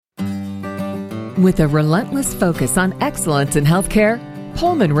With a relentless focus on excellence in healthcare,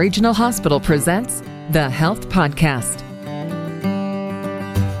 Pullman Regional Hospital presents the Health Podcast.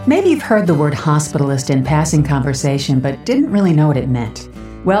 Maybe you've heard the word hospitalist in passing conversation, but didn't really know what it meant.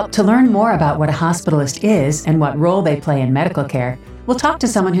 Well, to learn more about what a hospitalist is and what role they play in medical care, we'll talk to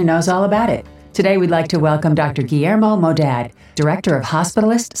someone who knows all about it. Today, we'd like to welcome Dr. Guillermo Modad, Director of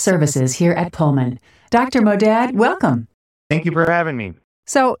Hospitalist Services here at Pullman. Dr. Modad, welcome. Thank you for having me.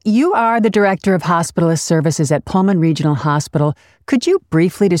 So, you are the Director of Hospitalist Services at Pullman Regional Hospital. Could you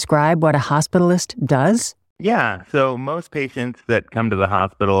briefly describe what a hospitalist does? Yeah, so most patients that come to the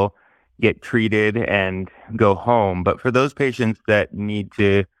hospital get treated and go home. But for those patients that need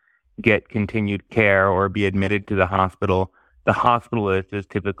to get continued care or be admitted to the hospitalist is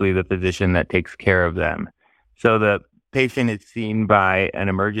typically the physician that takes care of them. So the patient is seen by an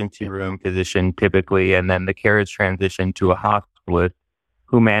emergency room physician typically, and then the care is transitioned to a hospitalist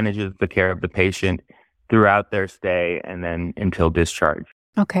who manages the care of the patient throughout their stay and then until discharge.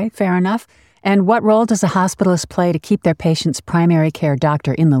 Okay, fair enough. And what role does a hospitalist play to keep their patient's primary care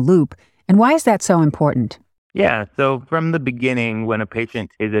doctor in the loop? And why is that so important? Yeah, so from the beginning, when a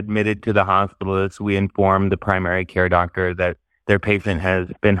patient is admitted to the hospitalist, we inform the primary care doctor that their patient has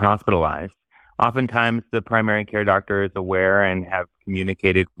been hospitalized. Oftentimes, the primary care doctor is aware and have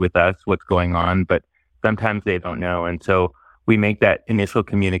communicated with us what's going on, but sometimes they don't know. And so we make that initial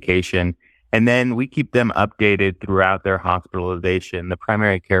communication, and then we keep them updated throughout their hospitalization. The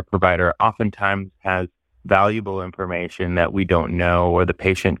primary care provider oftentimes has valuable information that we don't know or the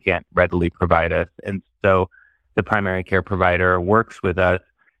patient can't readily provide us. And so the primary care provider works with us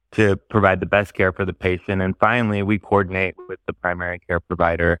to provide the best care for the patient. And finally, we coordinate with the primary care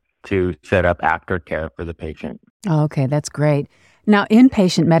provider to set up aftercare for the patient. Oh, okay, that's great. Now,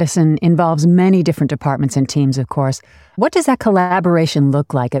 inpatient medicine involves many different departments and teams, of course. What does that collaboration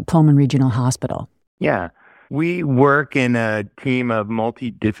look like at Pullman Regional Hospital? Yeah, we work in a team of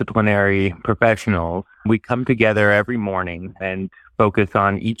multidisciplinary professionals. We come together every morning and focus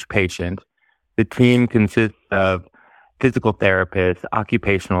on each patient. The team consists of physical therapists,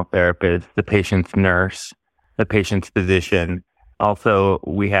 occupational therapists, the patient's nurse, the patient's physician. Also,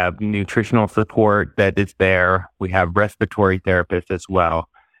 we have nutritional support that is there. We have respiratory therapists as well.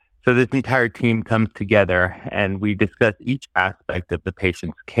 So this entire team comes together and we discuss each aspect of the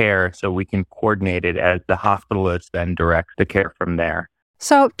patient's care so we can coordinate it as the hospitalist then directs the care from there.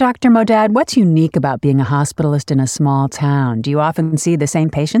 So, Dr. Modad, what's unique about being a hospitalist in a small town? Do you often see the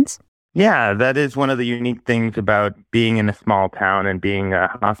same patients? Yeah, that is one of the unique things about being in a small town and being a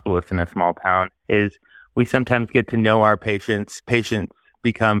hospitalist in a small town is we sometimes get to know our patients. Patients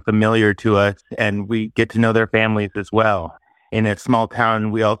become familiar to us, and we get to know their families as well. In a small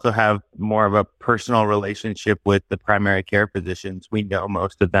town, we also have more of a personal relationship with the primary care physicians. We know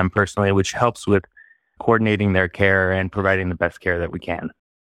most of them personally, which helps with coordinating their care and providing the best care that we can.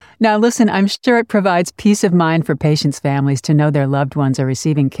 Now, listen, I'm sure it provides peace of mind for patients' families to know their loved ones are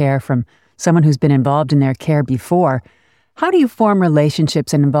receiving care from someone who's been involved in their care before. How do you form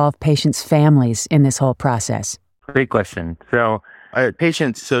relationships and involve patients' families in this whole process? Great question. So a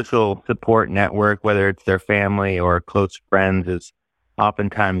patient's social support network, whether it's their family or close friends, is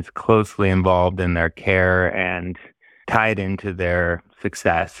oftentimes closely involved in their care and tied into their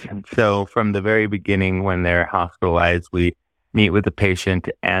success. So from the very beginning, when they're hospitalized, we meet with the patient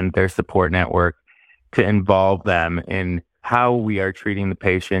and their support network to involve them in how we are treating the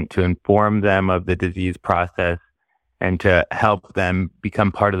patient, to inform them of the disease process, and to help them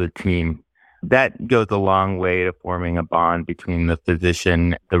become part of the team. That goes a long way to forming a bond between the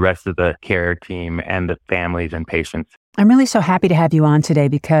physician, the rest of the care team, and the families and patients. I'm really so happy to have you on today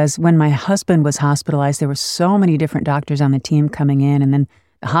because when my husband was hospitalized, there were so many different doctors on the team coming in, and then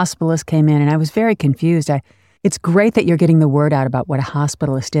the hospitalist came in, and I was very confused. It's great that you're getting the word out about what a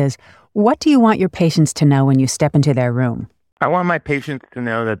hospitalist is. What do you want your patients to know when you step into their room? I want my patients to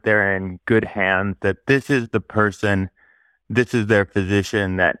know that they're in good hands, that this is the person, this is their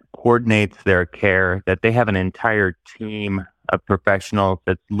physician that coordinates their care, that they have an entire team of professionals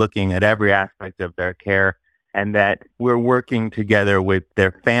that's looking at every aspect of their care, and that we're working together with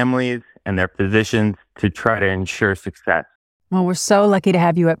their families and their physicians to try to ensure success. Well, we're so lucky to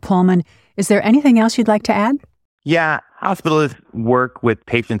have you at Pullman. Is there anything else you'd like to add? Yeah, hospitalists work with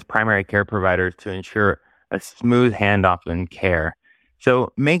patients' primary care providers to ensure a smooth handoff in care.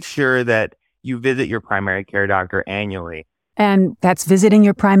 So make sure that you visit your primary care doctor annually. And that's visiting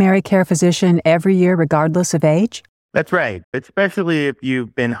your primary care physician every year, regardless of age? That's right. Especially if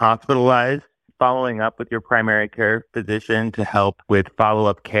you've been hospitalized, following up with your primary care physician to help with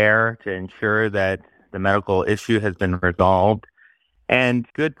follow-up care to ensure that the medical issue has been resolved. And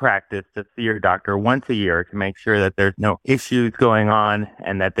good practice to see your doctor once a year to make sure that there's no issues going on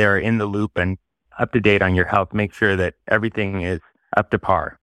and that they're in the loop and up to date on your health. Make sure that everything is up to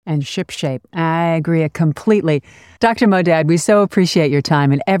par. And shipshape. I agree completely. Dr. Modad, we so appreciate your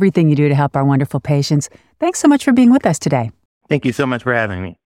time and everything you do to help our wonderful patients. Thanks so much for being with us today. Thank you so much for having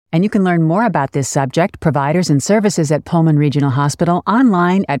me. And you can learn more about this subject, providers, and services at Pullman Regional Hospital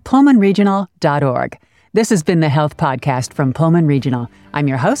online at pullmanregional.org. This has been the Health Podcast from Pullman Regional. I'm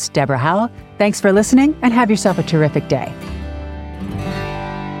your host, Deborah Howell. Thanks for listening and have yourself a terrific day.